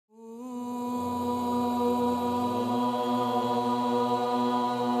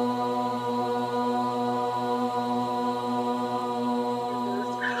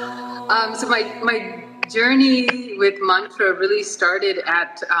So my journey with mantra really started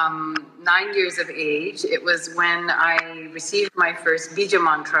at 9 years of age. It was when I received my first bija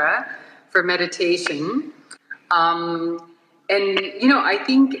mantra for meditation. And, you know, I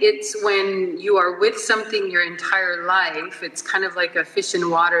think it's when you are with something your entire life, it's kind of like a fish in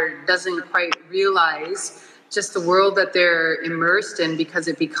water, doesn't quite realize just the world that they're immersed in because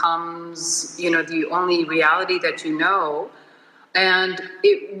it becomes, you know, the only reality that you know. And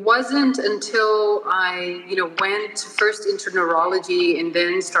it wasn't until I, you know, went first into neurology and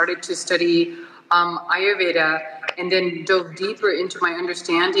then started to study Ayurveda and then dove deeper into my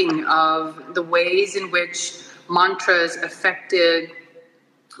understanding of the ways in which mantras affected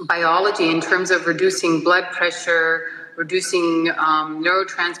biology in terms of reducing blood pressure, reducing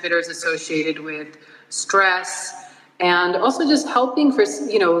neurotransmitters associated with stress, and also just helping for,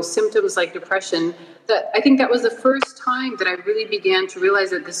 you know, symptoms like depression. That I think that was the first time that I really began to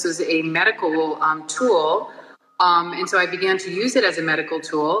realize that this was a medical tool, and so I began to use it as a medical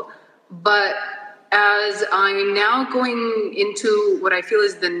tool. But as I'm now going into what I feel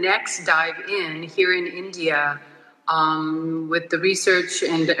is the next dive in here in India, with the research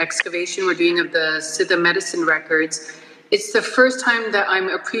and the excavation we're doing of the Siddha medicine records, it's the first time that I'm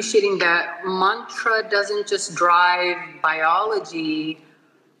appreciating that mantra doesn't just drive biology,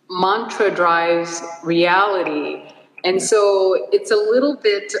 mantra drives reality. And so it's a little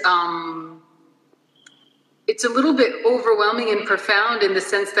bit overwhelming and profound in the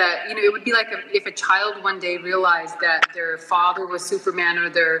sense that, you know, it would be like if a child one day realized that their father was Superman or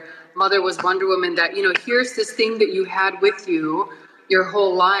their mother was Wonder Woman, that, you know, here's this thing that you had with you your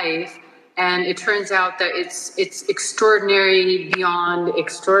whole life, and it turns out that it's extraordinary beyond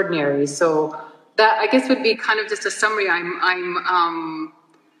extraordinary. So that, I guess, would be kind of just a summary.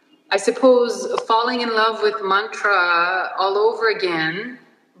 I suppose, falling in love with mantra all over again,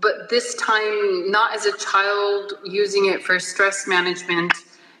 but this time not as a child using it for stress management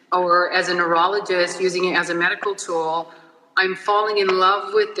or as a neurologist using it as a medical tool. I'm falling in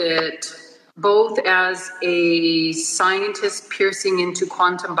love with it both as a scientist piercing into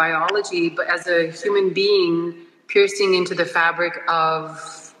quantum biology, but as a human being piercing into the fabric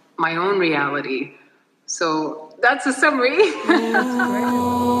of my own reality. So that's a summary. That's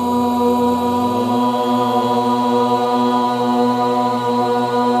great.